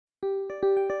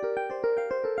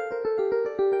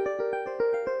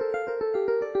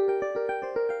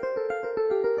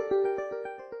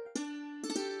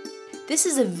This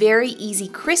is a very easy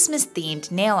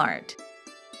Christmas-themed nail art.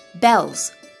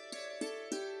 Bells.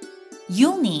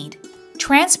 You'll need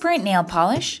transparent nail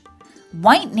polish,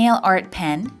 white nail art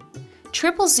pen,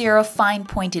 000 fine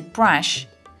pointed brush,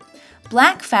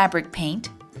 black fabric paint,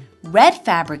 red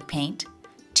fabric paint,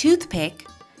 toothpick,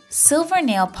 silver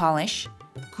nail polish,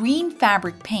 green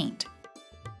fabric paint.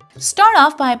 Start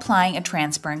off by applying a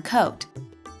transparent coat.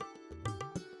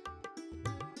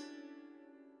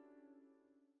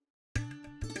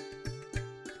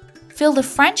 Fill the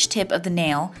French tip of the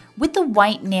nail with the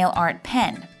white nail art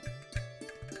pen.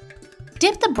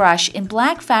 Dip the brush in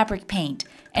black fabric paint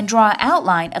and draw an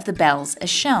outline of the bells as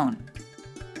shown.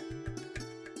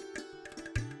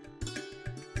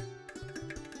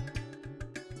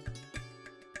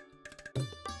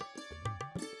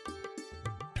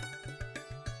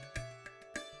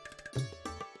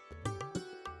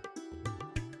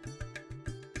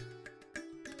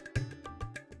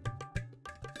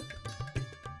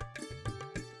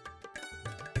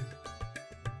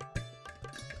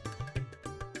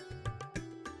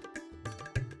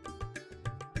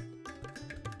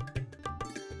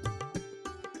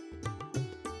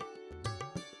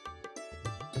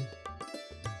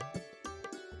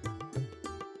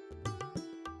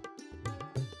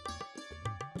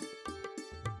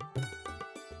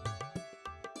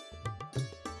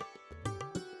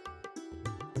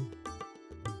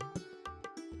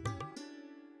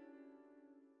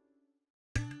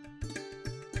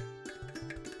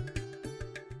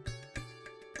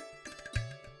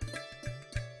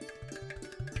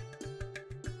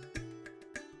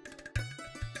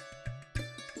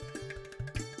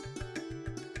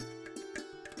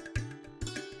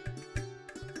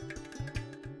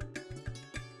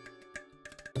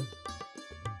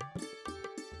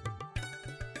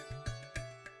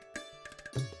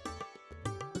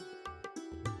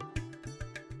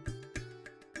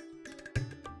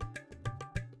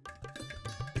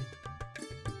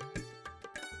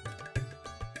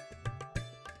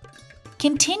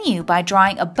 Continue by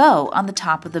drawing a bow on the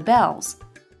top of the bells.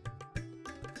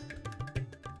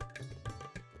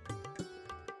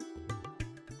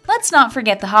 Let's not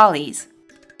forget the hollies.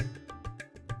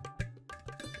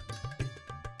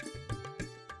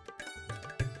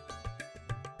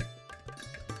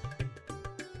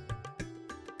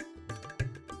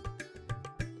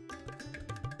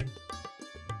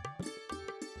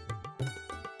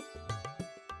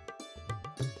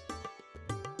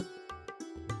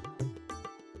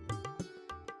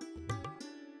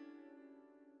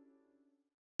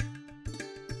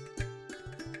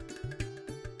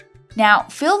 Now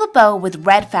fill the bow with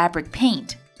red fabric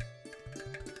paint.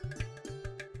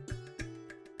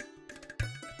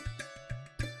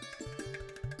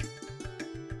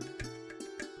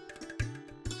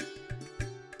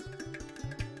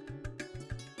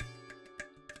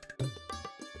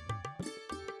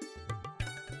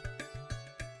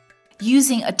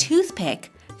 Using a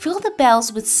toothpick, fill the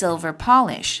bells with silver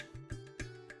polish.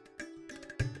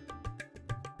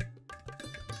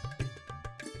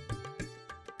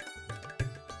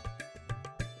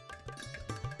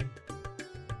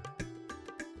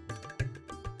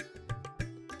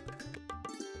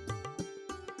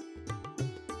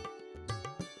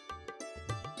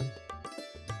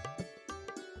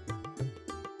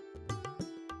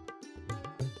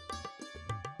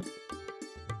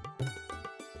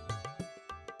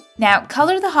 Now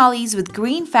color the hollies with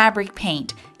green fabric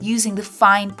paint using the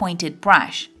fine pointed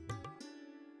brush.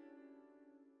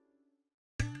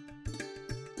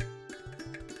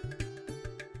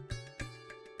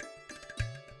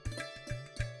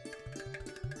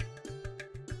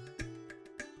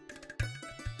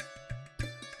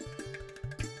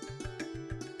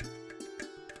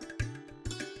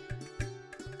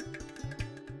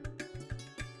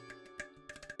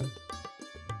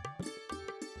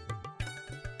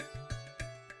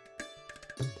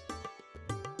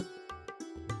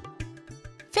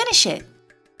 Finish it.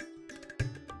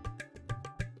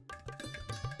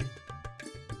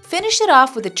 Finish it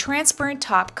off with a transparent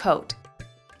top coat.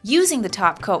 Using the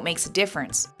top coat makes a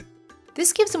difference.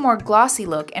 This gives a more glossy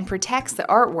look and protects the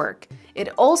artwork. It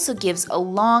also gives a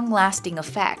long-lasting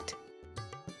effect.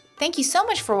 Thank you so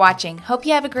much for watching. Hope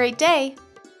you have a great day.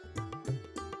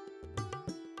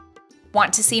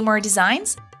 Want to see more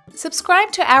designs?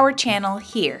 Subscribe to our channel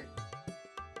here.